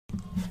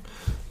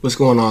What's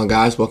going on,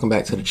 guys? Welcome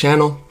back to the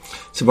channel.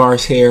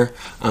 Tavares here.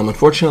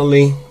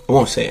 Unfortunately, I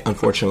won't say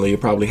unfortunately, you're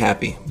probably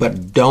happy,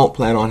 but don't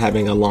plan on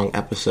having a long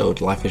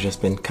episode. Life has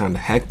just been kind of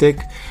hectic.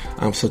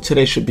 So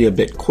today should be a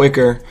bit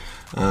quicker.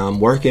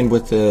 Working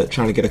with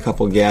trying to get a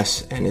couple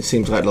guests, and it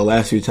seems like the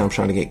last few times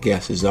trying to get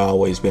guests has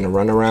always been a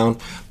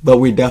runaround, but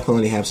we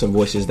definitely have some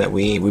voices that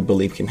we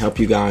believe can help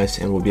you guys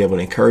and will be able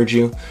to encourage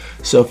you.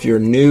 So if you're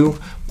new,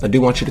 I do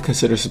want you to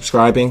consider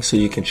subscribing so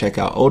you can check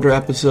out older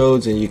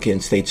episodes and you can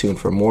stay tuned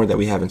for more that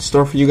we have in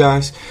store for you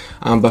guys.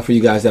 But for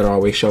you guys that are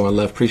always showing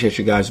love, appreciate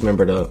you guys.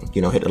 Remember to,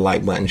 hit the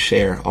like button,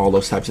 share, all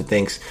those types of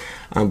things.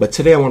 But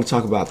today I want to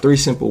talk about 3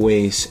 simple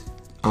ways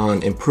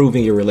on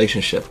improving your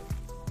relationship.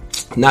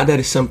 Not that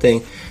it's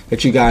something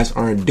that you guys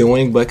aren't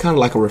doing, but kind of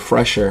like a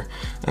refresher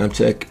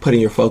to put in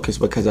your focus,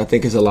 because I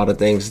think it's a lot of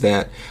things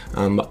that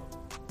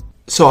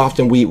so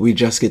often we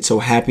just get so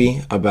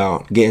happy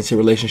about getting into a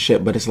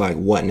relationship, but it's like,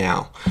 what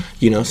now?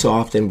 So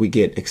often we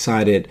get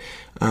excited.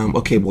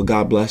 Okay, well,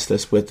 God blessed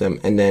us with them.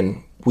 And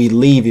then we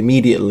leave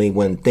immediately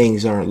when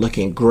things aren't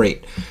looking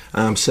great.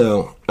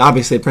 So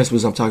obviously the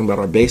principles I'm talking about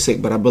are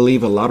basic, but I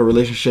believe a lot of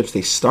relationships,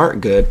 they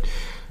start good,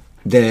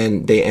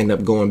 then they end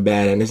up going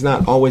bad. And it's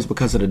not always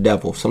because of the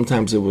devil.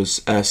 Sometimes it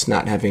was us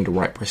not having the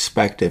right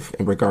perspective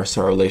in regards to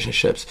our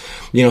relationships.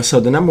 So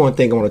the number one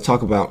thing I want to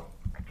talk about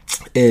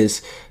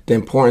is the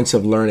importance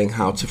of learning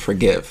how to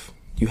forgive.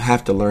 You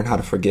have to learn how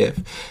to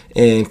forgive.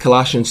 In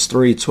Colossians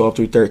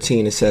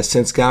 3:12-13, it says,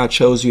 "Since God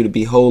chose you to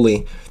be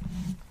holy,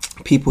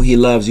 people he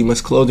loves, you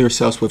must clothe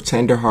yourselves with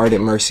tender-hearted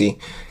mercy,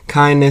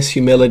 kindness,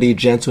 humility,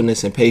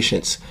 gentleness, and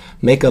patience.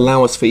 Make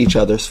allowance for each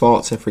other's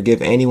faults and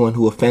forgive anyone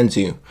who offends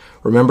you.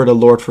 Remember, the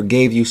Lord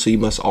forgave you, so you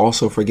must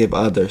also forgive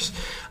others."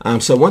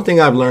 So one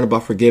thing I've learned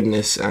about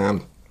forgiveness,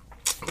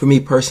 for me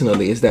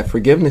personally, is that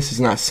forgiveness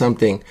is not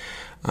something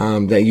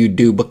that you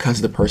do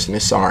because the person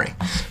is sorry.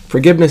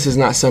 Forgiveness is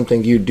not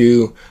something you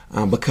do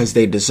because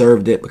they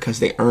deserved it, because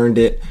they earned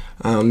it.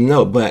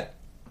 No, but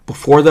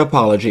before the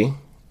apology,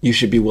 you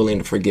should be willing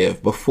to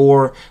forgive.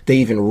 Before they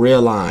even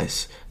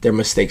realize their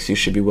mistakes, you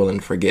should be willing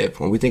to forgive.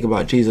 When we think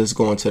about Jesus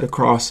going to the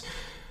cross,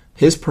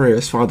 his prayer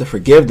is, "Father,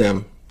 forgive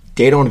them.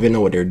 They don't even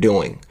know what they're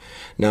doing."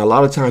 Now, a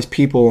lot of times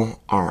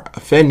people are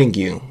offending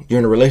you. You're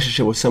in a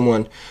relationship with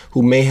someone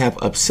who may have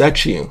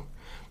upset you.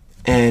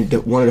 And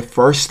one of the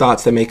first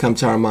thoughts that may come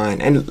to our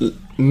mind, and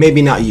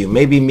maybe not you,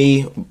 maybe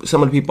me,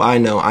 some of the people I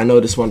know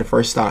this one of the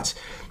first thoughts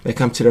that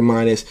come to their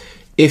mind is,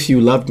 if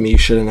you loved me, you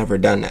should have never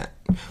done that.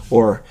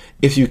 Or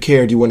if you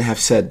cared, you wouldn't have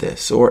said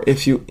this. Or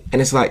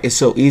and it's like, it's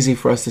so easy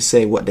for us to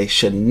say what they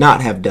should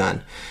not have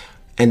done.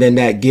 And then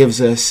that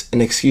gives us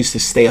an excuse to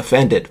stay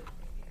offended.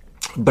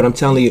 But I'm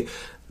telling you,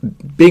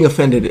 being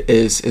offended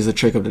is a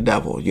trick of the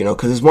devil,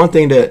 because it's one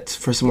thing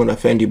for someone to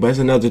offend you, but it's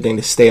another thing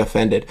to stay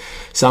offended.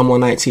 Psalm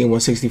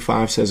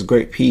 119:165 says,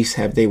 "Great peace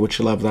have they which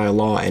love thy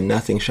law, and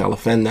nothing shall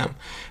offend them."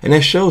 And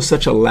that shows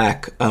such a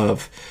lack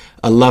of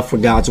a love for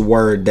God's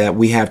word that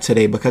we have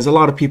today, because a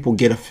lot of people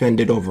get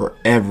offended over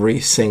every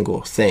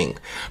single thing,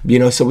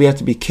 so we have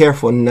to be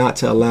careful not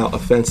to allow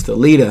offense to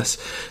lead us,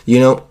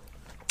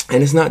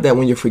 And it's not that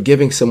when you're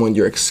forgiving someone,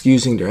 you're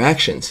excusing their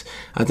actions.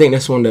 I think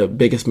that's one of the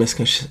biggest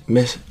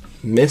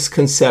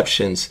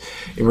misconceptions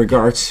in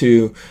regards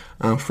to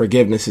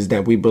forgiveness, is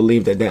that we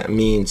believe that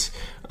means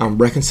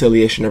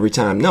reconciliation every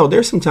time. No,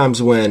 there's some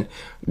times when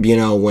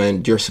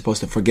you're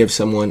supposed to forgive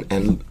someone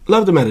and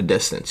love them at a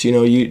distance.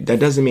 That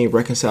doesn't mean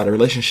reconcile the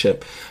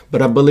relationship.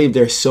 But I believe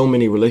there's so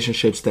many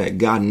relationships that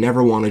God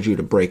never wanted you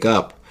to break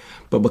up,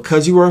 but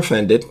because you were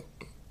offended,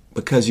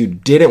 because you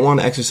didn't want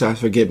to exercise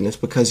forgiveness,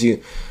 because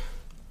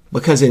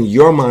in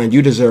your mind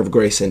you deserve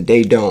grace and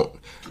they don't,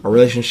 a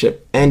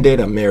relationship ended,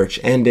 a marriage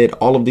ended,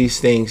 all of these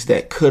things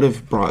that could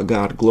have brought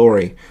God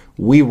glory,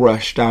 we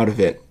rushed out of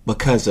it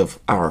because of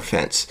our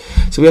offense.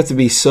 So we have to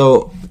be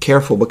so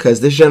careful,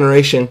 because this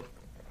generation,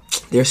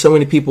 there's so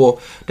many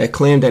people that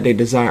claim that they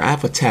desire. I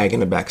have a tag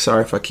in the back.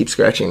 Sorry if I keep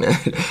scratching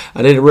that.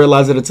 I didn't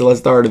realize it until I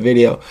started the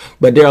video.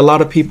 But there are a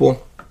lot of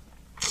people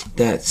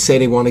that say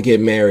they want to get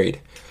married,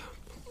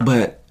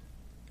 but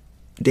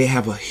they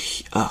have a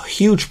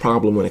huge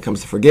problem when it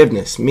comes to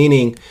forgiveness,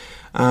 meaning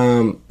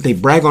they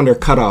brag on their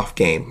cutoff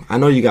game. I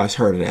know you guys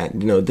heard of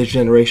that. This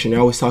generation,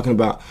 they're always talking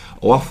about,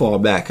 "Oh, I'll fall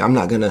back. I'm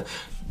not going to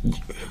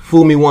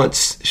fool me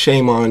once,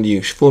 shame on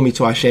you. Fool me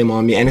twice, shame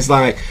on me." And it's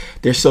like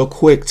they're so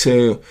quick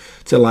to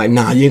like,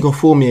 "Nah, you ain't going to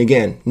fool me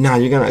again. Nah,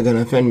 you're not going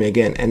to offend me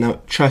again." And now,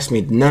 trust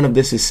me, none of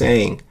this is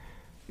saying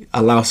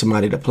allow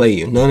somebody to play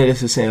you. None of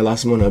this is saying allow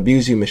someone to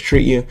abuse you,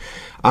 mistreat you.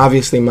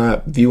 Obviously,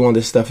 my view on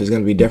this stuff is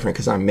going to be different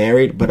because I'm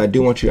married, but I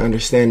do want you to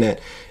understand that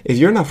if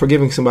you're not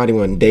forgiving somebody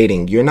when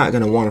dating, you're not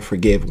going to want to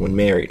forgive when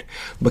married,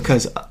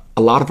 because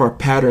a lot of our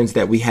patterns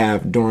that we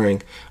have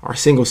during our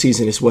single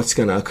season is what's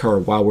going to occur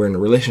while we're in a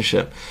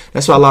relationship.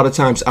 That's why a lot of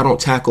times I don't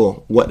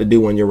tackle what to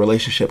do in your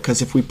relationship,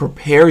 because if we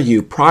prepare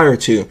you prior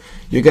to,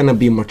 you're going to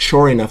be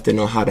mature enough to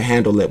know how to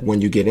handle it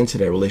when you get into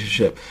that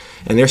relationship.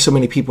 And there's so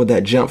many people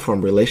that jump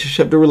from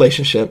relationship to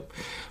relationship,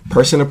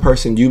 Person to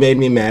person, you made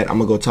me mad. I'm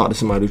going to go talk to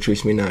somebody who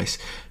treats me nice.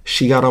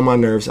 She got on my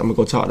nerves. I'm going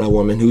to go talk to a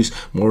woman who's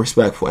more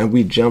respectful. And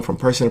we jump from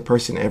person to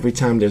person every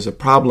time there's a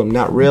problem,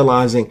 not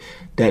realizing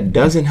that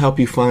doesn't help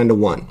you find the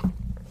one.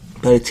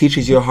 But it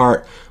teaches your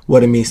heart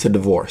what it means to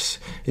divorce.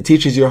 It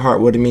teaches your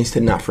heart what it means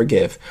to not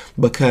forgive.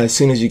 Because as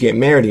soon as you get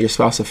married and your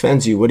spouse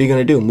offends you, what are you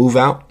going to do? Move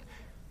out?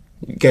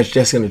 You guys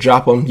just going to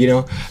drop them,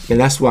 And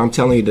that's why I'm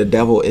telling you, the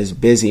devil is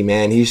busy,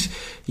 man.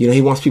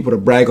 He wants people to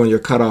brag on your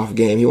cutoff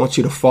game. He wants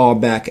you to fall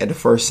back at the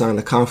first sign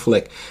of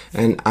conflict.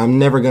 And I'm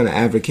never going to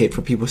advocate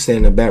for people staying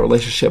in a bad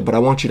relationship, but I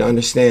want you to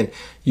understand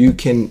you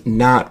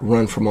cannot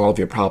run from all of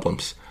your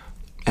problems.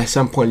 At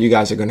some point, you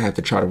guys are going to have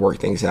to try to work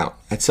things out.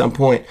 At some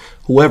point,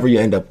 whoever you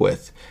end up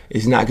with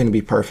is not going to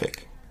be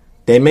perfect.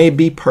 They may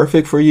be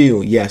perfect for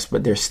you, yes,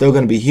 but they're still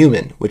going to be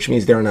human, which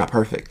means they're not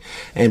perfect.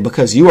 And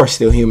because you are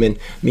still human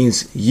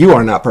means you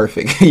are not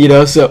perfect,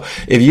 So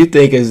if you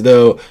think as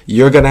though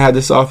you're going to have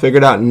this all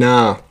figured out,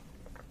 nah.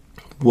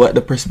 What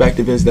the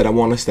perspective is that I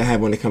want us to have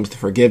when it comes to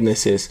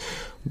forgiveness is,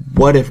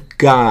 what if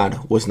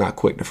God was not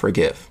quick to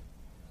forgive?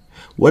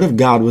 What if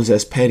God was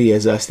as petty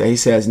as us that he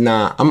says,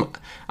 nah, I'm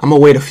going to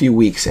wait a few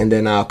weeks and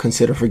then I'll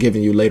consider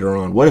forgiving you later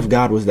on? What if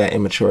God was that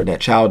immature, that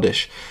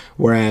childish?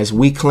 Whereas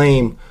we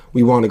claim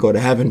we want to go to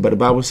heaven, but the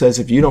Bible says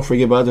if you don't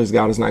forgive others,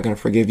 God is not going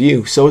to forgive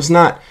you. So it's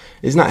not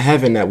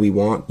heaven that we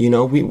want. We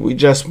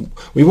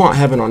want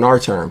heaven on our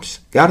terms.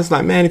 God is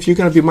like, man, if you're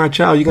going to be my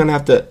child, you're going to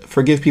have to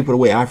forgive people the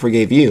way I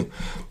forgave you.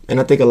 And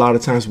I think a lot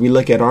of times we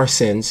look at our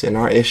sins and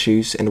our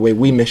issues and the way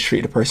we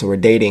mistreat the person we're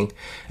dating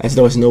as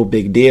though it's no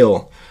big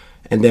deal.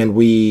 And then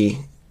we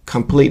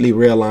completely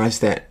realize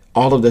that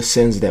all of the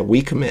sins that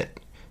we commit,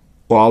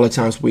 or all the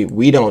times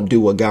we don't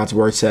do what God's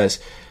word says,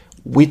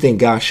 we think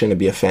God shouldn't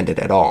be offended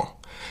at all.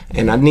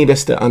 And I need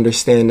us to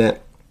understand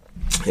that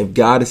if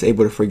God is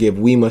able to forgive,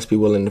 we must be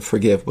willing to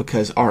forgive,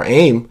 because our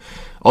aim,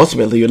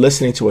 ultimately, you're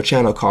listening to a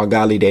channel called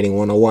Godly Dating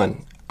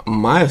 101.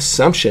 My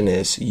assumption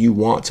is you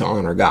want to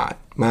honor God.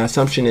 My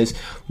assumption is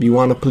you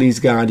want to please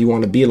God, you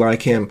want to be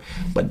like him,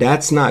 but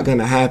that's not going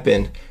to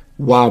happen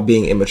while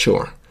being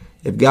immature.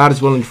 If God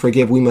is willing to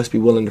forgive, we must be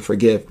willing to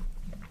forgive.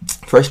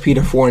 1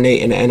 Peter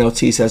 4:8 in the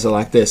NLT says it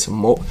like this: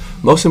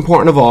 most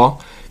important of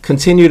all,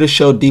 continue to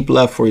show deep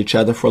love for each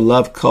other, for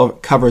love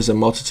covers a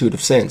multitude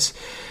of sins.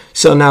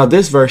 So now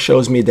this verse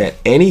shows me that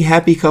any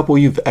happy couple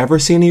you've ever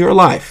seen in your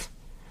life,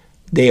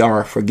 they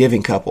are a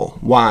forgiving couple.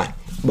 Why?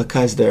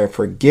 Because their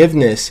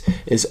forgiveness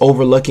is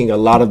overlooking a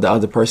lot of the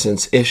other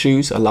person's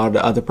issues, a lot of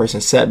the other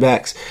person's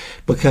setbacks,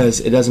 because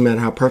it doesn't matter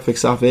how perfect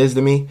Safa is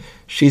to me,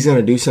 she's going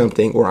to do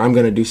something, or I'm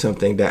going to do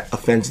something that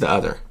offends the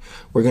other.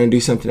 We're going to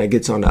do something that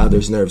gets on the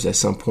other's nerves at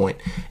some point.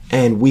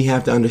 And we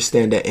have to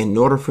understand that in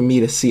order for me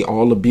to see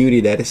all the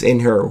beauty that is in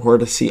her, or her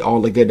to see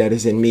all the good that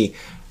is in me,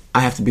 I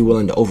have to be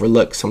willing to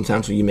overlook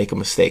sometimes when you make a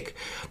mistake.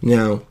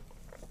 Now,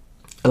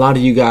 a lot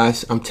of you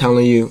guys, I'm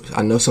telling you,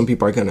 I know some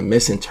people are going to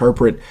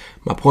misinterpret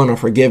my point on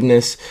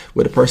forgiveness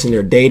with the person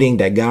they're dating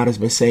that God has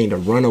been saying to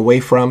run away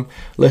from.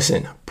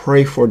 Listen,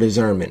 pray for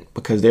discernment,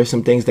 because there's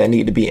some things that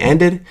need to be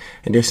ended,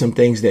 and there's some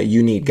things that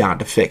you need God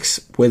to fix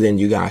within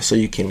you guys so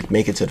you can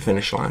make it to the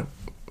finish line.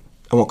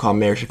 I won't call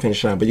marriage a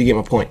finish line, but you get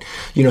my point.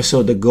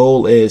 So the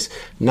goal is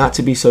not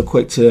to be so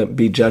quick to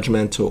be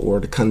judgmental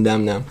or to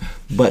condemn them,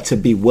 but to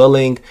be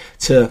willing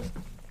to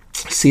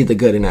see the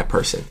good in that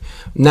person.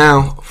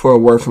 Now, for a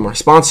word from our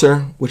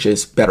sponsor, which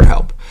is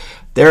BetterHelp.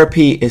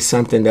 Therapy is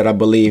something that I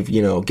believe,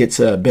 gets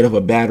a bit of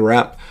a bad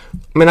rap.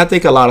 I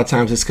think a lot of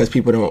times it's because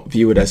people don't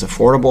view it as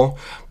affordable,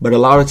 but a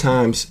lot of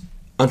times,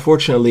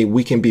 unfortunately,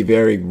 we can be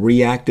very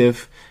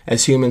reactive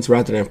as humans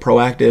rather than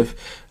proactive.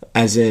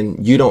 As in,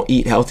 you don't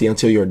eat healthy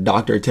until your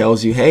doctor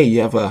tells you, hey,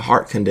 you have a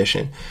heart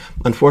condition.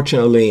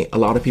 Unfortunately, a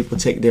lot of people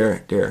take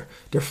their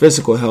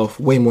physical health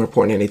way more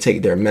important than they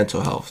take their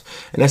mental health.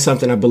 And that's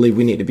something I believe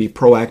we need to be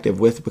proactive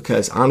with,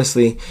 because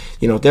honestly,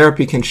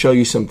 therapy can show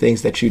you some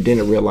things that you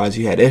didn't realize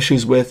you had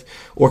issues with,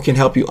 or can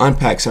help you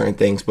unpack certain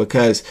things,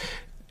 because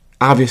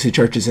obviously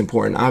church is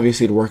important.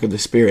 Obviously the work of the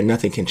Spirit,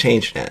 nothing can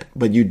change that.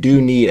 But you do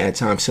need at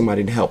times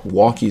somebody to help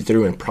walk you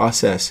through and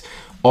process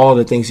all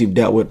the things you've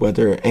dealt with,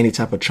 whether any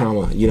type of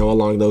trauma,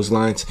 along those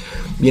lines,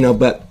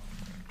 but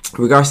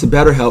in regards to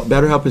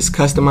BetterHelp is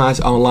customized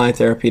online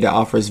therapy that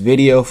offers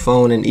video,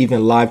 phone, and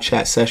even live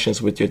chat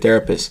sessions with your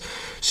therapist.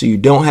 So you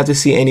don't have to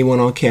see anyone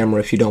on camera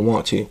if you don't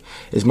want to.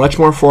 It's much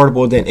more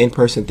affordable than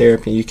in-person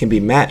therapy. You can be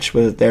matched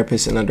with a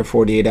therapist in under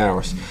 48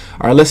 hours.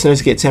 Our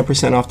listeners get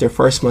 10% off their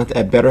first month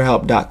at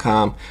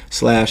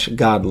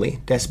BetterHelp.com/godly.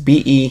 That's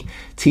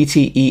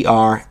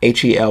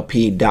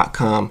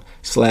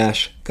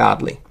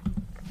BetterHelp.com/godly.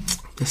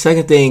 The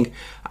second thing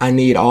I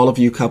need all of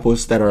you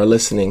couples that are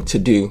listening to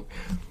do: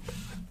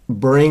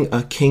 bring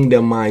a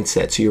kingdom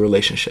mindset to your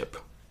relationship.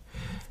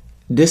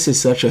 This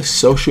is such a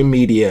social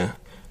media,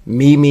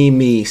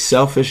 me,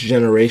 selfish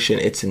generation.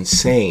 It's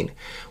insane.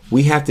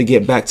 We have to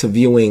get back to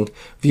viewing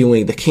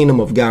the kingdom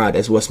of God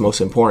as what's most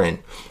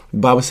important. The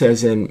Bible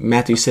says in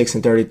Matthew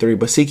 6:33,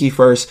 but seek ye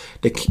first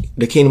the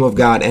kingdom of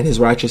God and his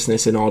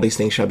righteousness, and all these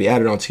things shall be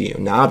added unto you.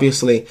 Now,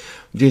 obviously,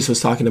 Jesus was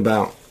talking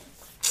about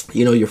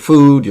your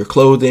food, your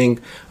clothing,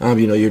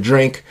 your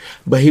drink.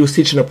 But he was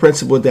teaching a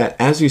principle that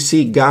as you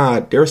seek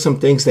God, there are some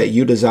things that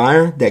you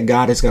desire that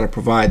God is going to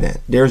provide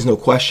that. There's no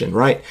question,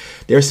 right?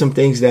 There's some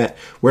things that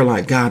we're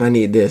like, God, I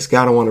need this.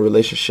 God, I want a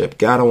relationship.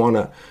 God, I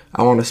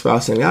want a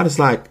spouse. And God is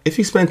like, if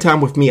you spend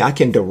time with me, I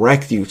can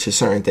direct you to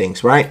certain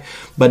things, right?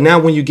 But now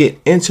when you get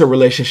into a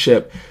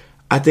relationship,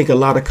 I think a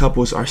lot of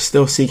couples are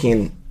still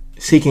seeking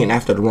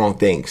after the wrong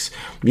things.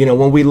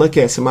 When we look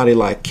at somebody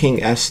like King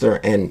Xerxes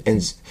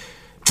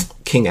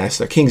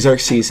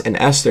and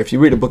Esther, if you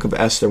read the book of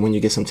Esther when you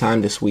get some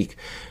time this week,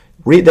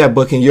 read that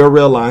book and you'll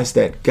realize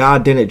that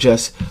God didn't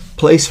just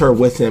place her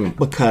with him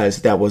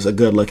because that was a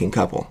good looking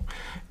couple.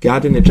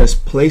 God didn't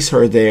just place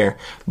her there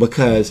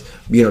because,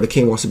 the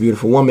king wants a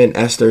beautiful woman.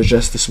 Esther is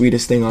just the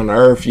sweetest thing on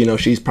earth.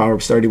 She's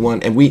Proverbs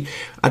 31. And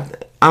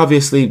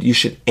obviously you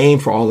should aim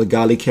for all the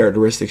godly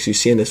characteristics you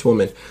see in this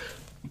woman.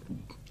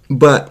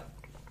 But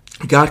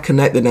God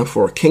connected them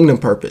for a kingdom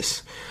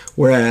purpose.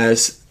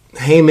 Whereas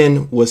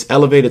Haman was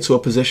elevated to a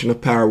position of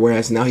power,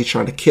 whereas now he's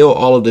trying to kill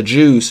all of the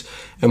Jews.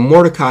 And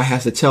Mordecai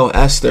has to tell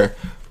Esther,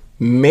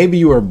 maybe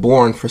you were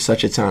born for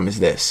such a time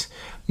as this.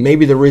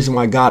 Maybe the reason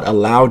why God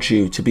allowed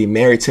you to be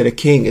married to the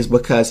king is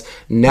because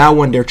now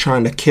when they're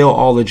trying to kill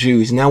all the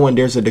Jews, now when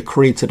there's a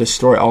decree to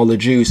destroy all the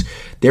Jews,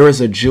 there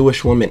is a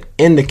Jewish woman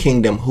in the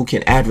kingdom who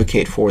can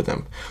advocate for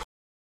them.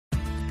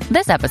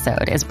 This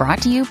episode is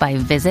brought to you by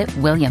Visit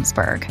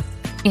Williamsburg.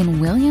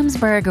 In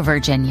Williamsburg,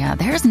 Virginia,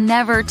 there's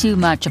never too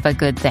much of a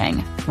good thing.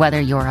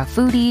 Whether you're a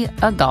foodie,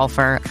 a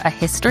golfer, a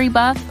history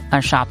buff, a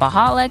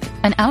shopaholic,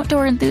 an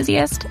outdoor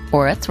enthusiast,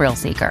 or a thrill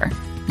seeker,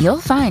 you'll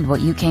find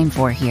what you came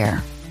for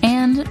here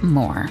and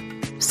more.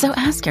 So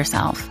ask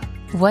yourself,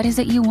 what is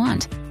it you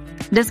want?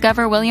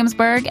 Discover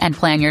Williamsburg and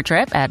plan your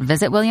trip at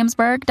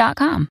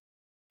visitwilliamsburg.com.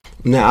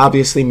 Now,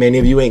 obviously, many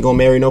of you ain't gonna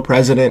marry no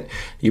president.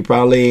 You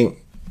probably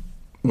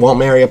won't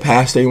marry a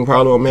pastor. You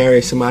probably won't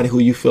marry somebody who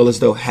you feel as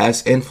though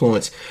has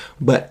influence.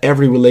 But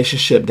every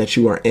relationship that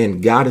you are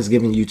in, God has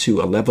given you to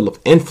a level of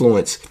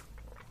influence.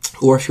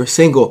 Or if you're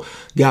single,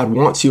 God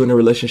wants you in a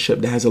relationship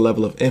that has a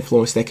level of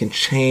influence that can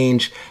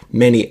change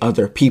many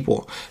other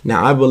people.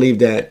 Now, I believe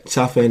that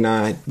Safa and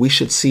I, we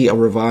should see a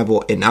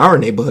revival in our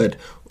neighborhood,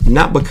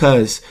 not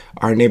because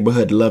our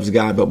neighborhood loves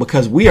God, but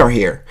because we are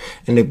here.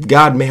 And if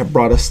God may have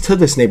brought us to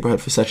this neighborhood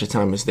for such a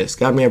time as this,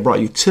 God may have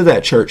brought you to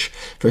that church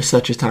for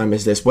such a time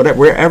as this,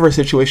 wherever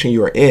situation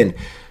you are in,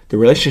 the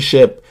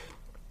relationship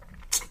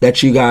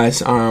that you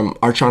guys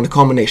are trying to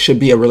culminate should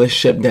be a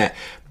relationship that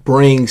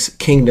brings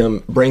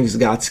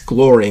God's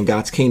glory and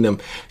God's kingdom,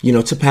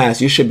 to pass.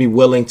 You should be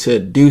willing to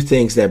do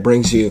things that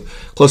brings you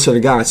closer to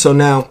God. So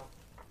now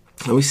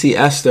we see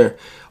Esther.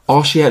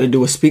 All she had to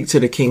do was speak to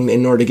the king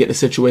in order to get the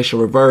situation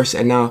reversed.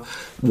 And now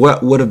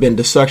what would have been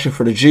destruction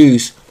for the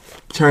Jews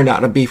turned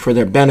out to be for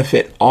their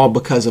benefit, all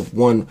because of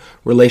one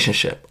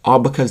relationship, all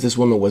because this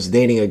woman was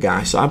dating a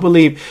guy. So I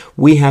believe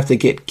we have to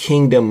get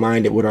kingdom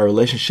minded with our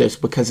relationships,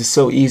 because it's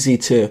so easy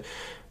to,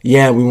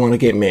 we want to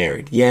get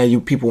married.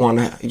 People want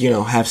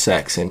to, have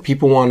sex, and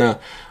people want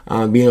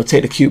to,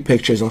 take the cute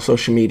pictures on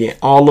social media.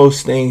 All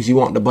those things, you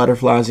want the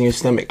butterflies in your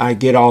stomach. I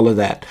get all of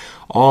that.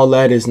 All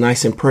that is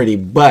nice and pretty,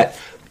 but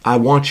I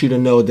want you to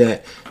know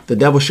that the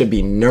devil should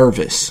be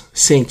nervous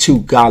seeing two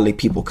godly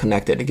people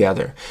connected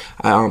together.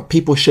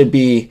 People should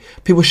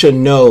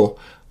know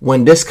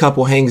when this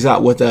couple hangs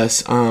out with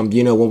us,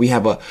 when we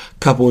have a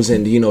couples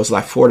and, it's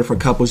like 4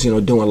 different couples,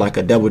 doing like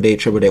a double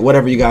date, triple date,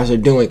 whatever you guys are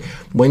doing.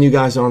 When you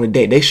guys are on a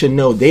date, they should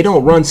know they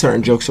don't run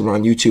certain jokes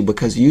around you two,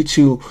 because you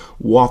two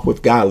walk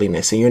with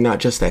godliness and you're not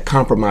just that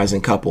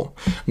compromising couple.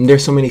 And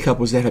there's so many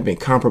couples that have been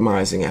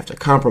compromising after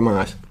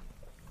compromise.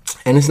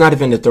 And it's not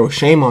even to throw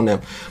shame on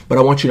them, but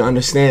I want you to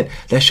understand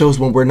that shows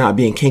when we're not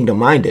being kingdom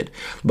minded,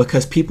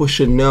 because people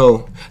should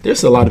know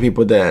there's a lot of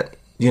people that,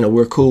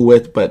 we're cool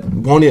with, but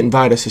won't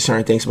invite us to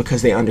certain things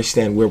because they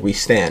understand where we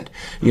stand.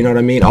 You know what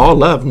I mean? All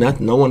love,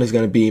 no one is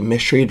going to be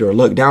mistreated or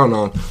looked down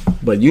on,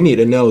 but you need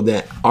to know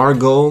that our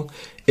goal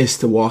is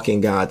to walk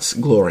in God's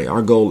glory.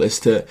 Our goal is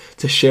to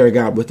share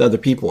God with other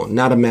people.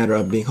 Not a matter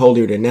of being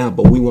holier than thou,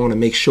 but we want to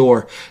make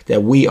sure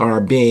that we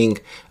are being,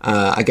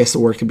 I guess the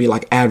word could be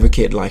like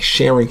advocate, like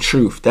sharing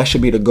truth. That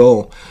should be the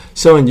goal.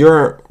 So in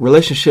your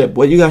relationship,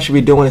 what you guys should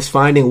be doing is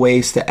finding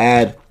ways to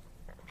add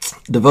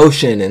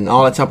devotion and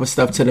all that type of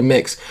stuff to the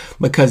mix,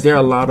 because there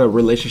are a lot of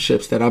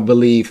relationships that I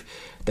believe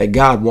that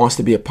God wants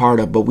to be a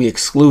part of, but we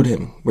exclude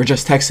him. We're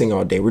just texting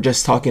all day. We're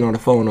just talking on the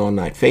phone all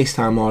night,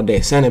 FaceTime all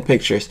day, sending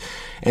pictures.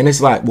 And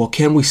it's like, well,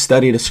 can we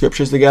study the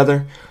scriptures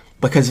together?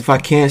 Because if I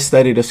can't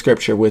study the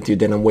scripture with you,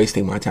 then I'm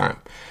wasting my time.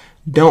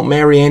 Don't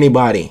marry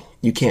anybody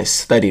you can't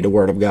study the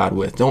word of God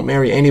with. Don't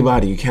marry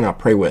anybody you cannot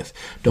pray with.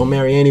 Don't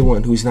marry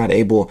anyone who's not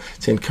able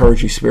to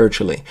encourage you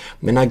spiritually.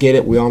 And I get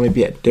it. We all may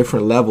be at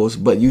different levels,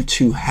 but you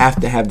two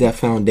have to have that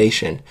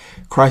foundation.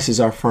 Christ is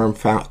our firm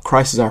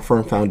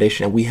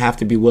foundation, and we have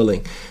to be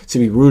willing to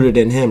be rooted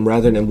in him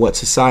rather than what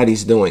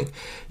society's doing.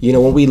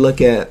 When we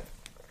look at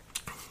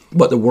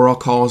what the world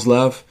calls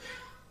love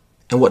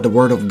and what the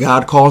word of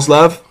God calls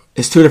love,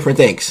 it's two different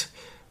things.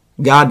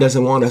 God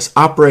doesn't want us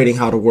operating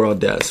how the world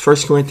does.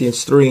 1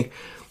 Corinthians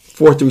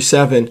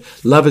 3:4-7,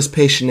 love is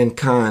patient and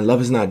kind.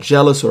 Love is not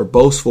jealous or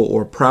boastful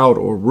or proud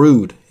or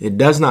rude. It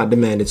does not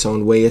demand its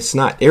own way. It's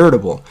not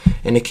irritable,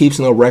 and it keeps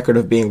no record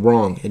of being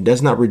wrong. It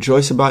does not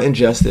rejoice about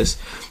injustice,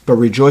 but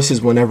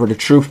rejoices whenever the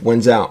truth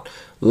wins out.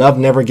 Love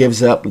never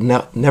gives up,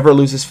 never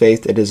loses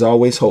faith. It is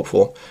always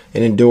hopeful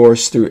and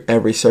endures through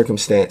every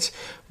circumstance.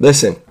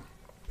 Listen,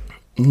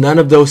 none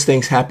of those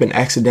things happen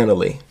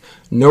accidentally.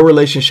 No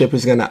relationship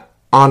is going to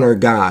honor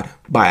God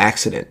by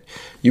accident.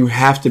 You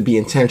have to be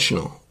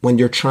intentional. When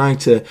you're trying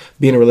to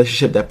be in a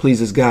relationship that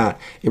pleases God,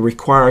 it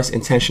requires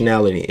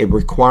intentionality. It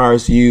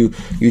requires you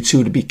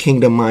two to be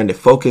kingdom minded,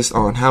 focused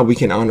on how we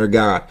can honor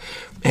God.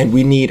 And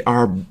we need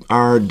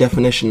our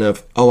definition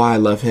of, oh, I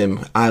love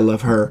him, I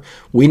love her.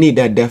 We need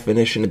that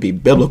definition to be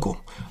biblical.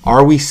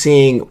 Are we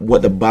seeing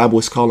what the Bible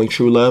is calling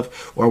true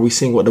love, or are we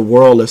seeing what the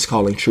world is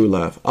calling true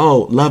love?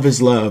 Oh, love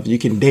is love. You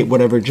can date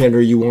whatever gender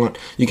you want.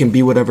 You can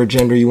be whatever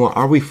gender you want.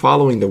 Are we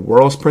following the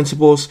world's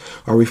principles?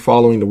 Or are we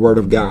following the word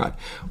of God?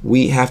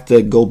 We have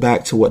to go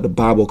back to what the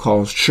Bible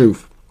calls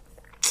truth.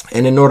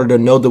 And in order to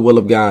know the will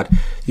of God,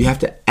 you have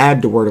to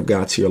add the word of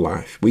God to your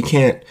life. We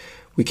can't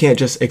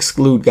just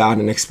exclude God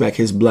and expect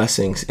his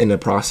blessings in the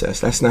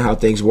process. That's not how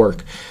things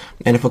work.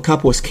 And if a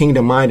couple is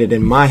kingdom minded,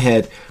 in my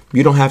head,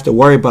 you don't have to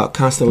worry about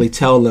constantly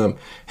telling them,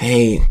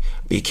 hey,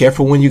 be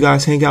careful when you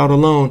guys hang out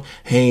alone.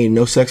 Hey,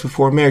 no sex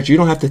before marriage. You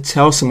don't have to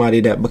tell somebody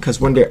that, because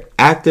when they're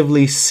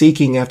actively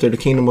seeking after the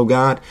kingdom of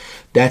God,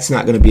 that's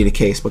not going to be the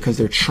case, because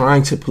they're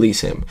trying to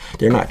please him.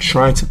 They're not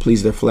trying to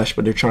please their flesh,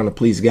 but they're trying to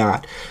please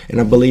God.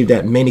 And I believe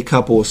that many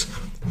couples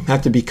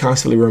have to be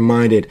constantly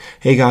reminded,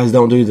 hey guys,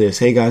 don't do this.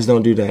 Hey guys,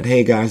 don't do that.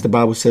 Hey guys, the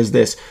Bible says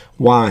this.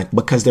 Why?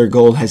 Because their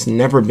goal has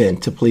never been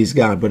to please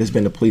God, but has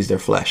been to please their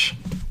flesh.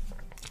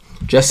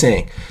 Just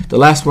saying. The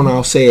last one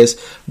I'll say is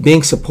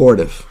being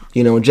supportive.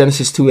 You know, in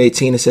Genesis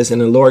 2:18, it says, and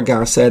the Lord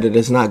God said, it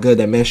is not good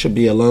that man should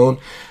be alone.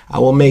 I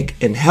will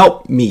make an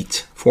help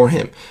meet for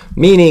him.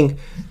 Meaning,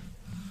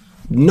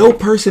 no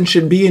person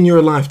should be in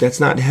your life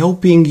that's not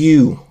helping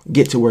you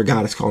get to where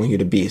God is calling you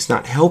to be. It's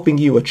not helping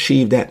you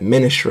achieve that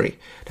ministry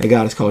that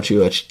God has called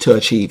you to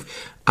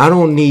achieve. I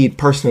don't need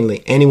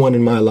personally anyone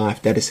in my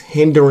life that is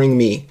hindering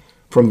me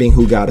from being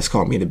who God has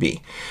called me to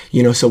be.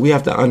 You know, so we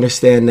have to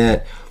understand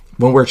that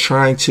when we're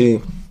trying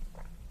to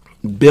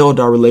build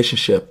our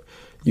relationship,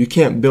 you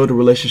can't build a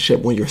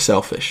relationship when you're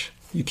selfish.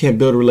 You can't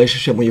build a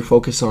relationship when you're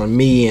focused on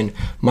me and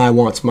my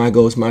wants, my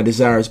goals, my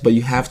desires, but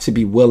you have to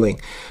be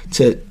willing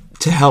to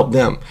help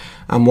them.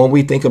 When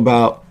we think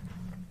about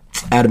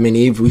Adam and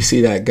Eve, we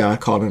see that God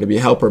called them to be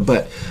a helper.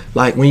 But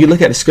like when you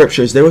look at the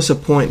scriptures, there was a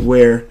point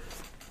where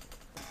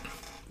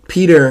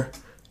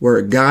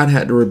God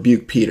had to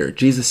rebuke Peter.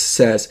 Jesus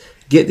says,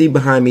 get thee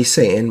behind me,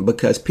 Satan,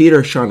 because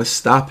Peter is trying to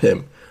stop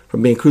him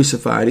from being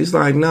crucified. He's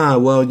like, nah,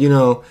 well, you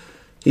know,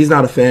 he's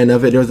not a fan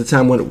of it. There was a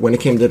time when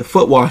it came to the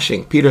foot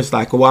washing. Peter's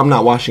like, well, I'm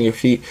not washing your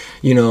feet,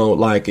 you know,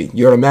 like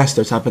you're a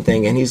master type of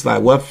thing. And he's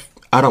like, well, if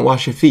I don't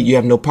wash your feet, you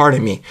have no part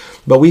in me.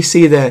 But we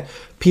see that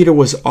Peter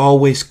was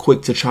always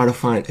quick to try to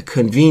find a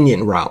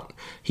convenient route.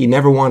 He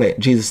never wanted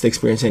Jesus to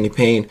experience any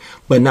pain,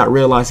 but not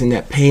realizing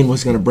that pain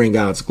was going to bring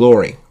God's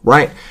glory,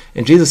 right?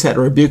 And Jesus had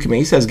to rebuke him.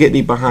 He says, get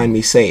thee behind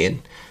me,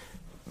 Satan.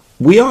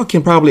 We all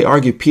can probably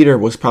argue Peter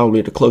was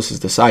probably the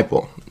closest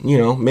disciple, you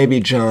know, maybe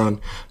John,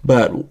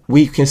 but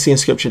we can see in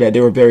scripture that they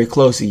were very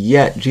close.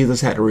 Yet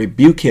Jesus had to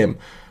rebuke him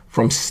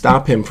from trying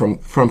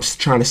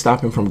to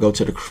stop him from going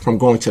to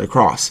the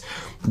cross.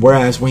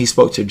 Whereas when he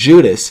spoke to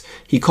Judas,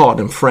 he called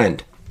him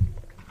friend.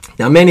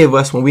 Now, many of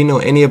us, when we know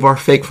any of our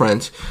fake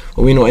friends,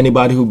 when we know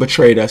anybody who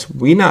betrayed us,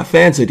 we're not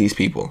fans of these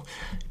people.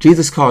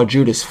 Jesus called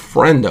Judas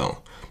friend, though.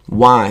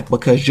 Why?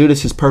 Because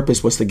Judas's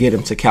purpose was to get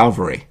him to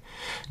Calvary.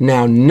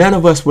 Now, none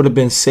of us would have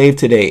been saved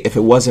today if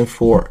it wasn't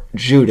for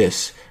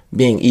Judas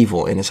being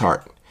evil in his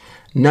heart.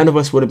 None of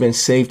us would have been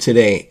saved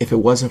today if it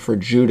wasn't for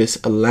Judas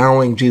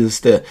allowing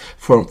Jesus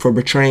for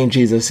betraying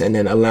Jesus and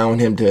then allowing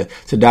him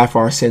to die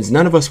for our sins.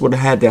 None of us would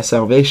have had that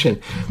salvation.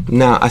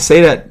 Now, I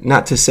say that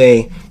not to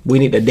say we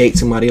need to date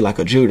somebody like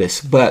a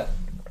Judas, but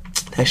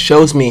that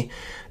shows me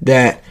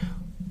that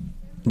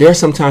there are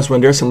some times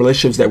when there's some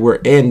relationships that we're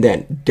in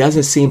that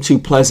doesn't seem too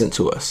pleasant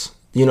to us.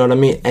 You know what I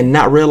mean? And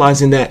not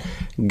realizing that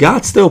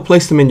God still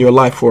placed them in your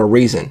life for a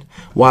reason.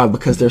 Why?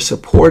 Because they're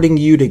supporting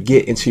you to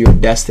get into your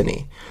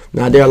destiny.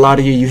 Now, there are a lot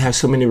of you have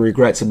so many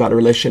regrets about the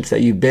relationships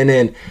that you've been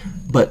in,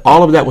 but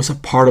all of that was a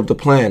part of the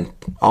plan.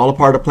 All a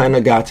part of the plan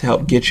of God to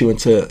help get you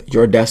into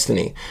your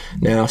destiny.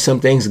 Now, some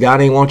things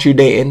God ain't want you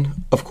dating,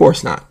 of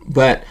course not,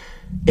 but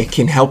it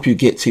can help you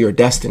get to your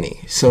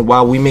destiny. So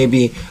while we may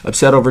be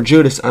upset over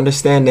Judas,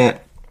 understand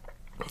that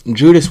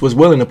Judas was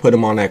willing to put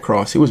him on that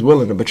cross. He was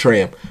willing to betray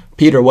him.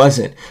 Peter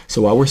wasn't.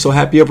 So while we're so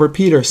happy over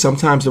Peter,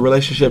 sometimes the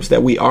relationships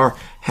that we are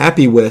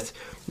happy with,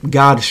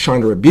 God is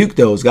trying to rebuke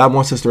those. God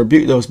wants us to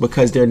rebuke those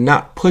because they're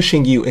not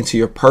pushing you into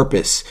your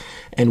purpose.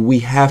 And we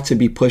have to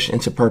be pushed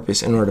into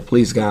purpose in order to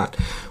please God.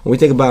 When we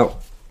think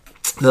about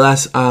The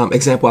last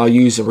example I'll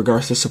use in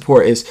regards to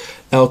support is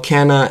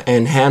Elkanah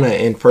and Hannah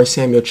in 1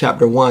 Samuel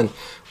chapter 1,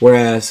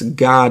 whereas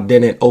God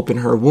didn't open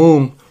her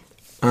womb.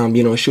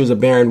 She was a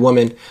barren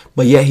woman,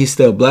 but yet he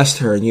still blessed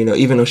her,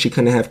 even though she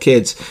couldn't have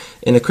kids.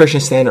 In the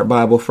Christian Standard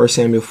Bible, 1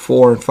 Samuel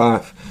 4 and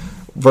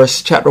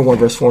 5, chapter 1,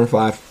 verse 4 and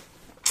 5,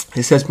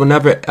 it says,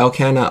 whenever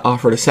Elkanah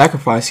offered a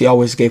sacrifice, he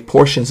always gave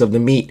portions of the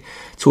meat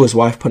to his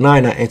wife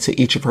Peninnah and to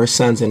each of her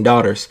sons and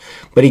daughters.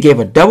 But he gave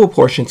a double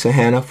portion to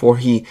Hannah, for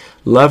he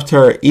loved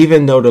her,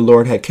 even though the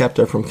Lord had kept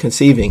her from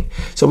conceiving.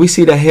 So we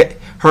see that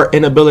her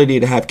inability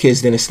to have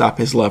kids didn't stop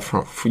his love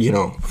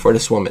for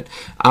this woman.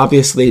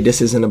 Obviously,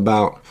 this isn't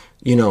about,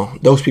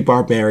 those people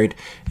are married,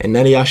 and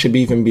none of y'all should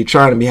even be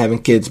trying to be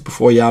having kids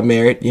before y'all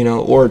married,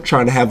 or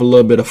trying to have a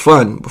little bit of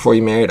fun before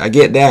you married. I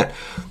get that,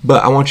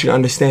 but I want you to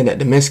understand that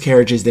the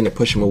miscarriages didn't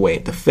push him away.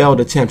 The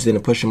failed attempts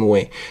didn't push him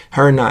away.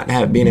 Her not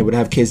being able to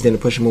have kids didn't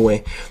push him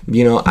away.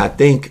 I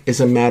think it's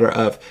a matter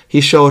of,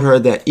 he showed her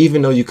that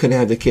even though you couldn't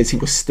have the kids, he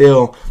was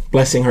still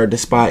blessing her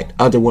despite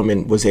other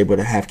women was able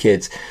to have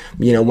kids.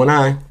 When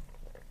I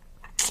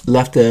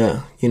left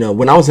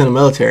when I was in the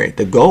military,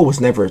 the goal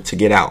was never to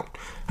get out.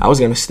 I was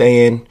going to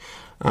stay in,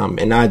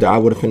 and either I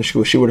would have finished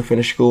school, she would have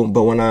finished school.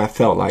 But when I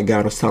felt like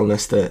God was telling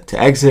us to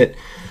exit,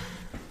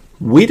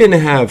 we didn't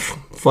have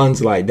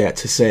funds like that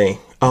to say,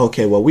 oh,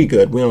 okay, well, we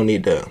good. We don't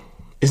need to.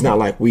 It's not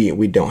like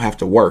we don't have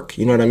to work.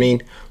 You know what I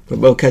mean?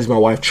 But because my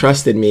wife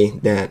trusted me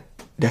that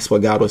that's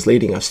what God was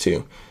leading us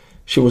to,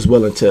 she was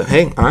willing to,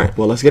 hey, all right,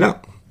 well, let's get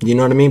out. You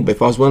know what I mean? But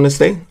if I was willing to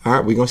stay, all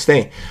right, we're going to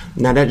stay.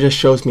 Now, that just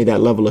shows me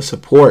that level of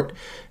support.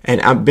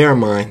 And I bear in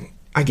mind,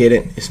 I get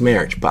it, it's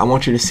marriage, but I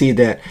want you to see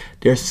that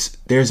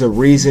there's a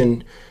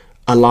reason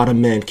a lot of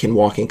men can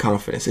walk in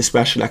confidence,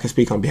 especially I can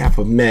speak on behalf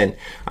of men,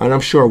 and I'm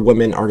sure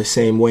women are the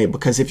same way,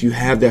 because if you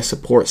have that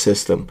support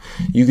system,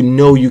 you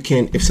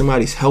can, if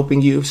somebody's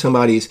helping you, if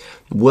somebody's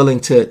willing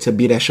to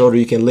be that shoulder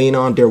you can lean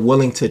on, they're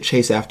willing to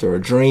chase after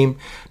a dream,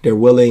 they're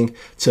willing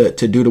to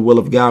do the will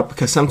of God,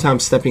 because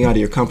sometimes stepping out of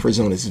your comfort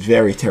zone is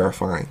very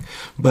terrifying.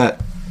 But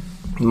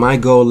my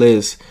goal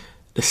is,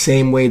 the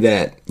same way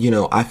that,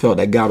 I felt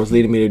that God was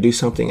leading me to do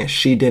something and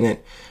she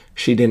didn't,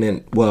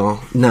 I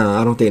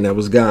don't think that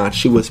was God.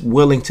 She was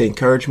willing to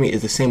encourage me,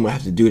 is the same way I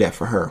have to do that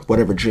for her,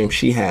 whatever dream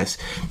she has.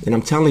 And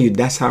I'm telling you,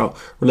 that's how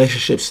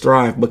relationships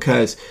thrive,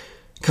 because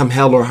come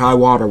hell or high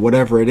water,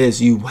 whatever it is,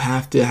 you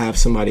have to have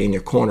somebody in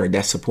your corner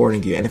that's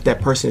supporting you. And if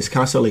that person is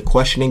constantly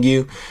questioning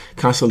you,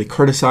 constantly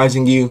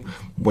criticizing you,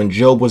 when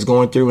Job was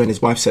going through and his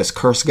wife says,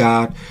 curse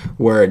God,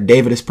 where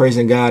David is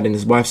praising God and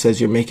his wife says,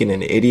 you're making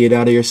an idiot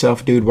out of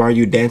yourself, dude, why are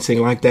you dancing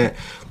like that?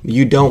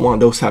 You don't want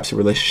those types of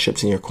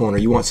relationships in your corner.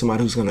 You want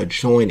somebody who's going to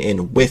join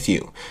in with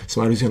you,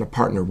 somebody who's going to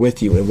partner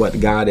with you in what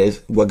God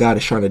is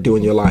trying to do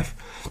in your life.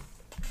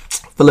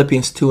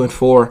 Philippians 2 and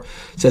 4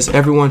 says,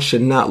 everyone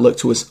should not look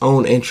to his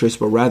own interests,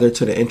 but rather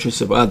to the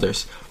interests of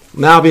others.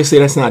 Now, obviously,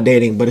 that's not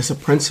dating, but it's a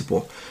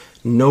principle.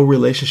 No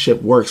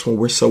relationship works when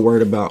we're so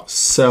worried about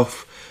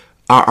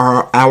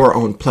our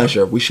own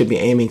pleasure. We should be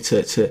aiming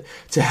to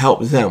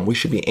help them. We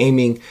should be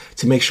aiming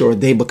to make sure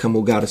they become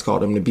who God has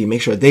called them to be.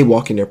 Make sure they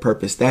walk in their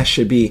purpose. That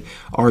should be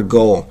our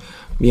goal.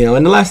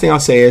 And the last thing I'll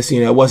say is,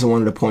 it wasn't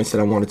one of the points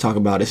that I want to talk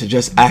about. It's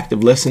just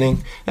active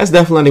listening. That's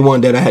definitely one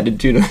that I had to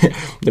do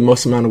the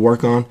most amount of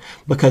work on,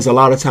 because a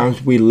lot of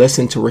times we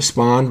listen to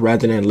respond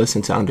rather than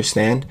listen to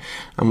understand.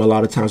 A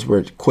lot of times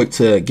we're quick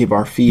to give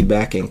our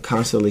feedback and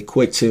constantly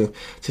quick to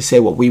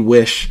say what we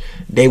wish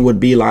they would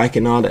be like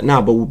and all that.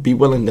 No, but be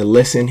willing to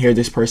listen, hear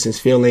this person's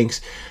feelings.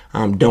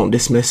 Don't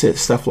dismiss it,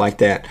 stuff like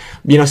that.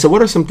 So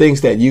what are some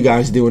things that you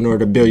guys do in order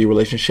to build your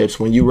relationships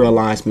when you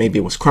realize maybe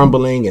it was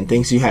crumbling and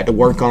things you had to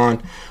work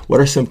on? What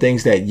are some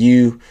things that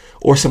you,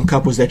 or some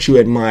couples that you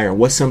admire?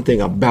 What's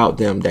something about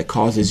them that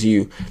causes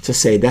you to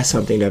say, that's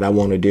something that I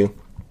want to do?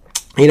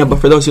 But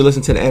for those who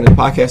listen to the end of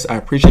the podcast, I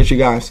appreciate you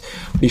guys.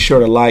 Be sure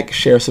to like,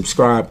 share,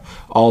 subscribe,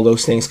 all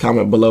those things.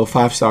 Comment below,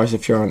 5 stars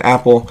if you're on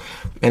Apple.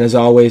 And as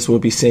always, we'll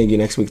be seeing you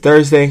next week,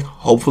 Thursday.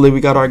 Hopefully we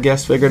got our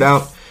guests figured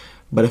out.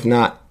 But if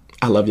not,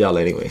 I love y'all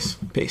anyways.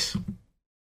 Peace.